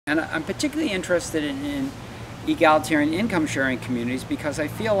And I'm particularly interested in egalitarian income sharing communities because I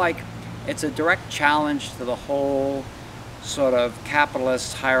feel like it's a direct challenge to the whole sort of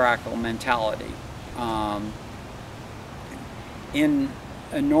capitalist hierarchical mentality. In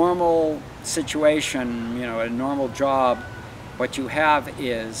a normal situation, a normal job, what you have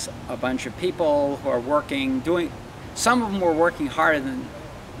is a bunch of people who are working, some of them are working harder than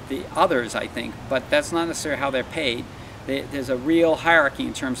the others, I think, but that's not necessarily how they're paid. There's a real hierarchy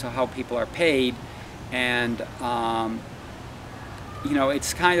in terms of how people are paid, and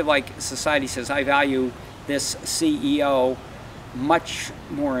it's kind of like society says, I value this CEO much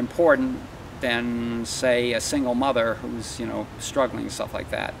more important than, say, a single mother who's struggling and stuff like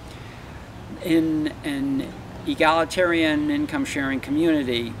that. In an egalitarian income sharing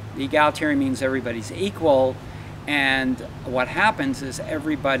community, the egalitarian means everybody's equal, and what happens is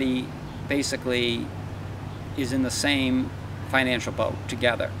everybody basically is in the same financial boat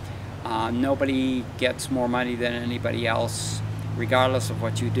together. Nobody gets more money than anybody else, regardless of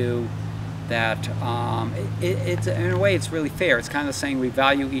what you do. That it's in a way it's really fair. It's kind of saying we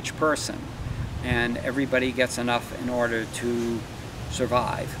value each person, and everybody gets enough in order to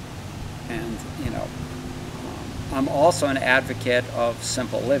survive. And I'm also an advocate of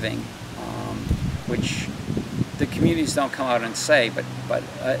simple living, which the communities don't come out and say, but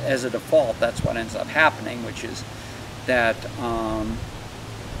as a default, that's what ends up happening, which is that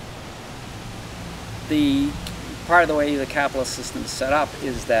the part of the way the capitalist system is set up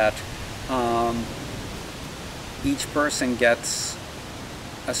is that each person gets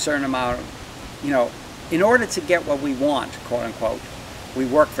a certain amount, in order to get what we want, quote unquote, we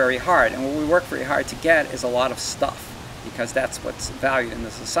work very hard, and what we work very hard to get is a lot of stuff, because that's what's valued in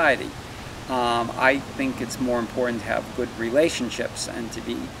the society. I think it's more important to have good relationships and to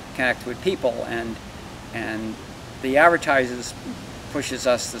be connected with people, and the advertisers pushes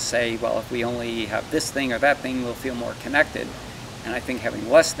us to say, well, if we only have this thing or that thing, we'll feel more connected. And I think having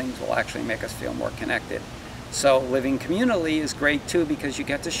less things will actually make us feel more connected. So living communally is great too, because you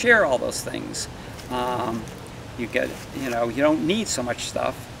get to share all those things. You don't need so much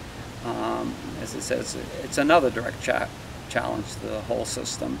stuff. As it says, it's another direct challenge to the whole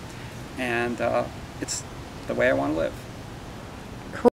system. And it's the way I want to live.